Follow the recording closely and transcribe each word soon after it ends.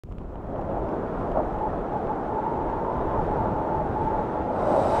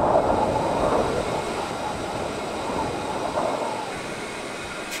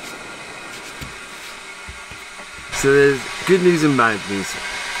So there's good news and bad news.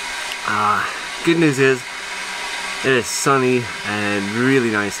 Good news is it is sunny and really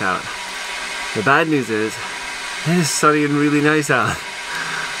nice out. The bad news is it is sunny and really nice out.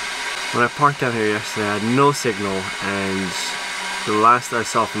 When I parked down here yesterday, I had no signal, and the last I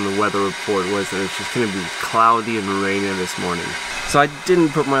saw from the weather report was that it's just going to be cloudy and rainy this morning. So I didn't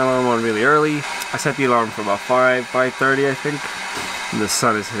put my alarm on really early. I set the alarm for about 5:30 I think. And the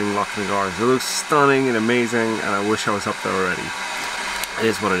sun is hitting Lochnagar. So it looks stunning and amazing, and I wish I was up there already. It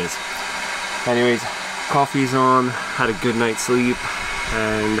is what it is. Anyways, coffee's on, had a good night's sleep,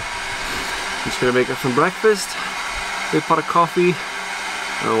 and I'm just gonna make up some breakfast, big pot of coffee,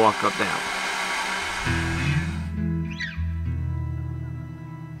 and I'll walk up down.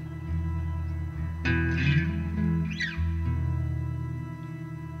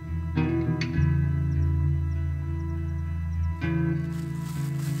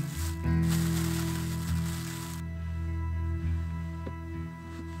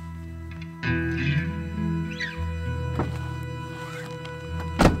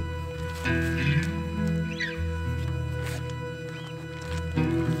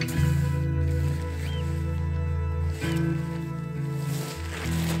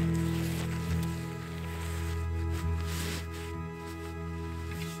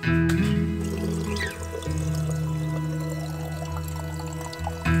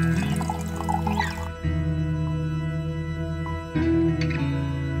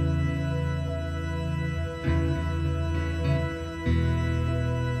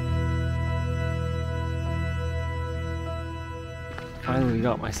 Finally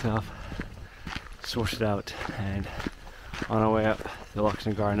got myself sorted out and on our way up to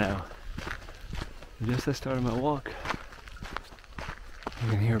Lochnagar now. Just as I started my walk, you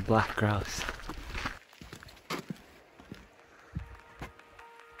can hear black grouse.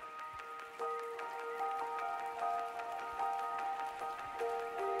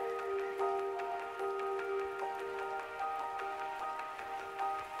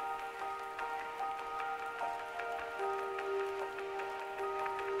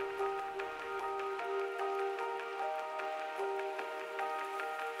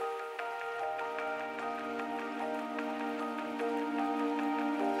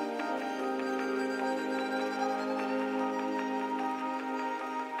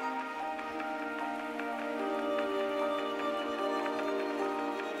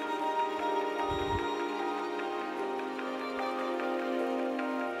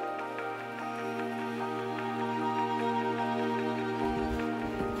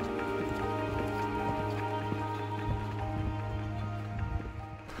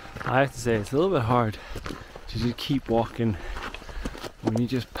 I have to say, it's a little bit hard to just keep walking when you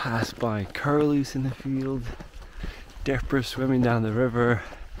just pass by curlews in the field, dipper swimming down the river.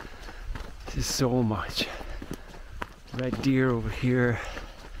 This is so much. Red deer over here.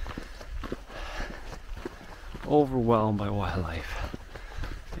 Overwhelmed by wildlife.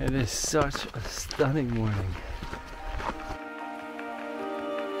 It is such a stunning morning.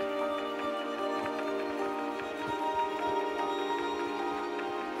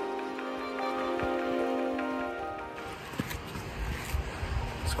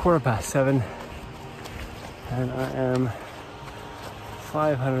 It's 7:15 and I am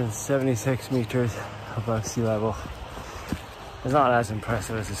 576 meters above sea level. It's not as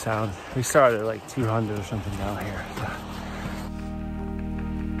impressive as it sounds. We started at like 200 or something down here. So.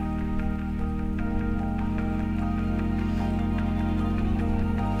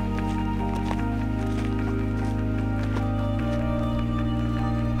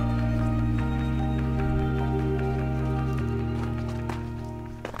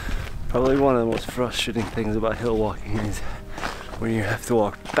 Probably one of the most frustrating things about hill walking is when you have to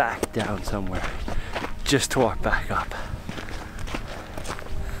walk back down somewhere just to walk back up.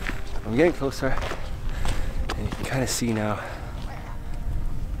 I'm getting closer and you can kind of see now,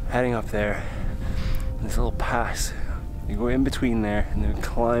 heading up there, this little pass. You go in between there and then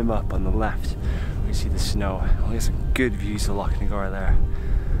climb up on the left where you see the snow. We'll get some good views of Lochnagar there.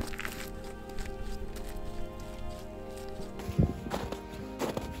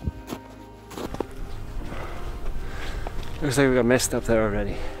 Looks like we got mist up there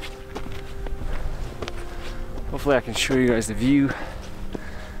already. Hopefully I can show you guys the view.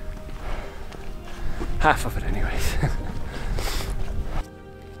 Half of it anyways.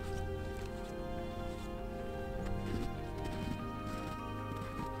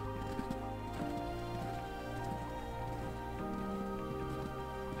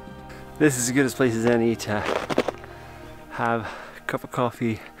 This is as good a place as any to have a cup of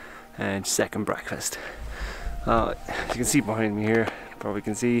coffee and second breakfast. As you can see behind me here, probably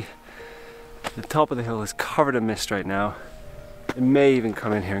can see The top of the hill is covered in mist right now. It may even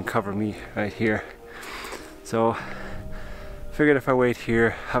come in here and cover me right here. So figured if I wait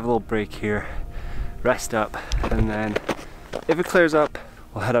here, have a little break here, rest up, and then if it clears up,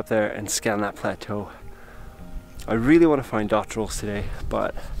 we'll head up there and scan that plateau. I really want to find dotterels today,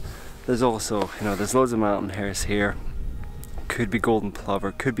 but there's also, you know, there's loads of mountain hares here. Could be golden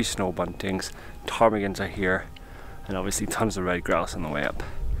plover, could be snow buntings, ptarmigans are here, and obviously tons of red grouse on the way up.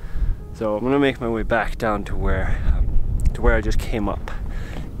 So I'm gonna make my way back down to where I just came up.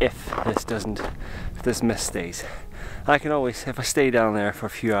 If this mist stays, I can always, if I stay down there for a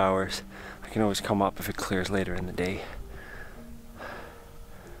few hours, I can always come up if it clears later in the day.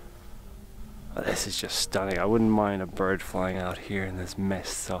 But this is just stunning. I wouldn't mind a bird flying out here in this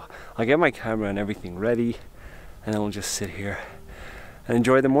mist. So I'll get my camera and everything ready, and then we'll just sit here and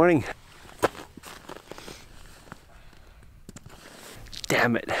enjoy the morning.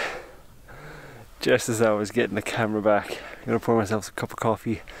 Damn it. Just as I was getting the camera back, I'm gonna pour myself a cup of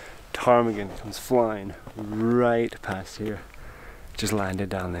coffee. Ptarmigan comes flying right past here. Just landed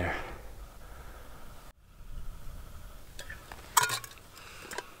down there.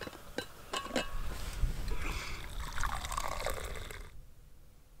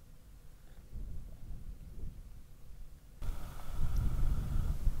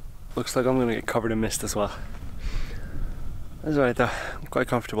 Looks like I'm gonna get covered in mist as well. That's alright though, I'm quite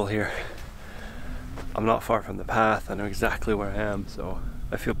comfortable here. I'm not far from the path, I know exactly where I am, so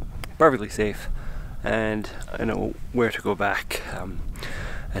I feel perfectly safe, and I know where to go back and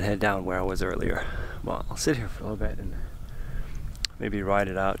head down where I was earlier. Well, I'll sit here for a little bit and maybe ride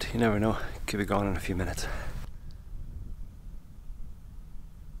it out. You never know, could be gone in a few minutes.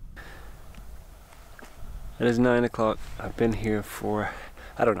 It is 9 o'clock. I've been here for,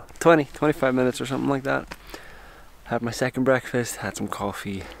 I don't know, 25 minutes or something like that. Had my second breakfast, had some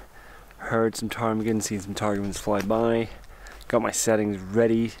coffee, heard some ptarmigans, seen some ptarmigans fly by, got my settings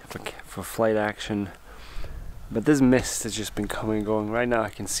ready for flight action. But this mist has just been coming and going. Right now I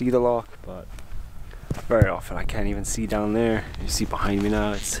can see the loch, but very often I can't even see down there. You see behind me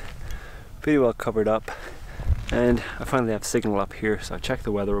now, it's pretty well covered up. And I finally have signal up here, so I checked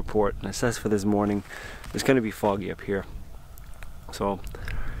the weather report and it says for this morning it's going to be foggy up here. So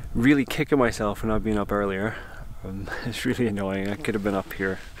really kicking myself for not being up earlier. It's really annoying. I could have been up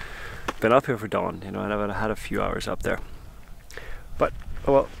here for dawn, you know, and I would have had a few hours up there. But,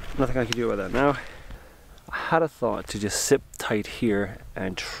 oh well, nothing I can do about that now. I had a thought to just sit tight here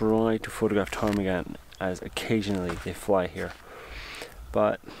and try to photograph ptarmigan as occasionally they fly here.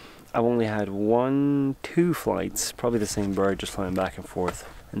 But I've only had 2 flights, probably the same bird just flying back and forth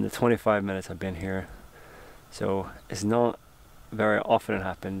in the 25 minutes I've been here. So it's not very often it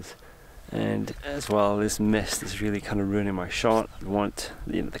happens. And as well, this mist is really kind of ruining my shot. I want,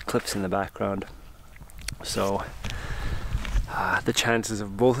 you know, the cliffs in the background. So the chances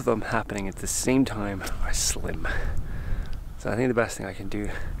of both of them happening at the same time are slim. So I think the best thing I can do,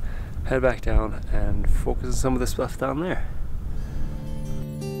 head back down and focus on some of the stuff down there.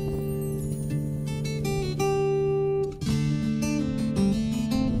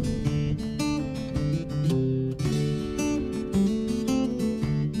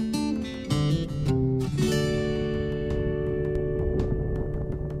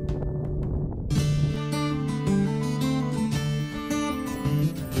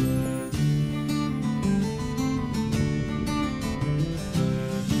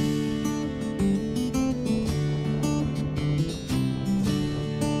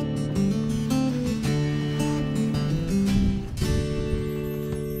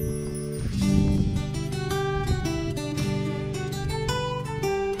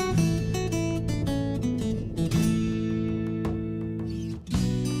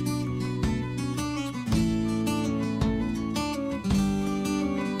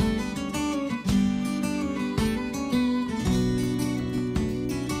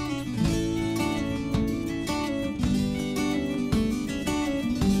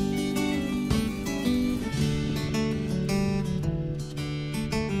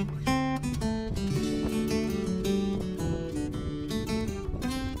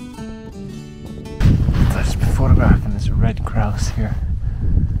 Photographing this red grouse here.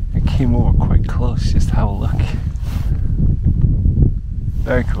 I came over quite close just to have a look.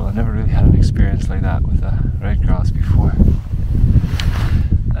 Very cool. I never really had an experience like that with a red grouse before.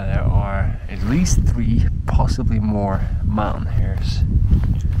 There are at least 3, possibly more mountain hares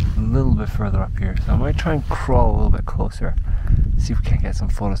a little bit further up here, so I might try and crawl a little bit closer, see if we can get some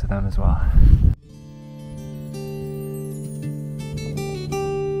photos of them as well.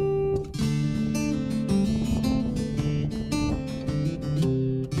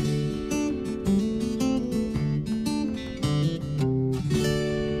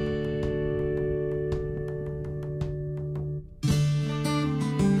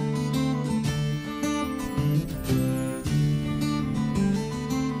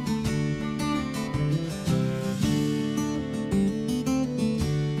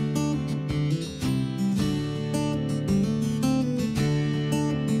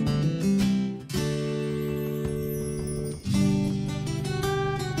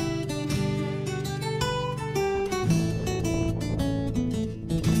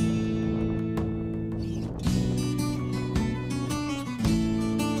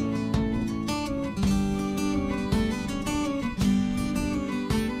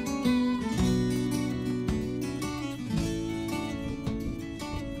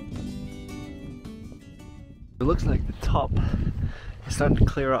 It looks like the top is starting to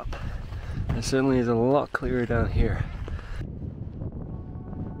clear up. It certainly is a lot clearer down here.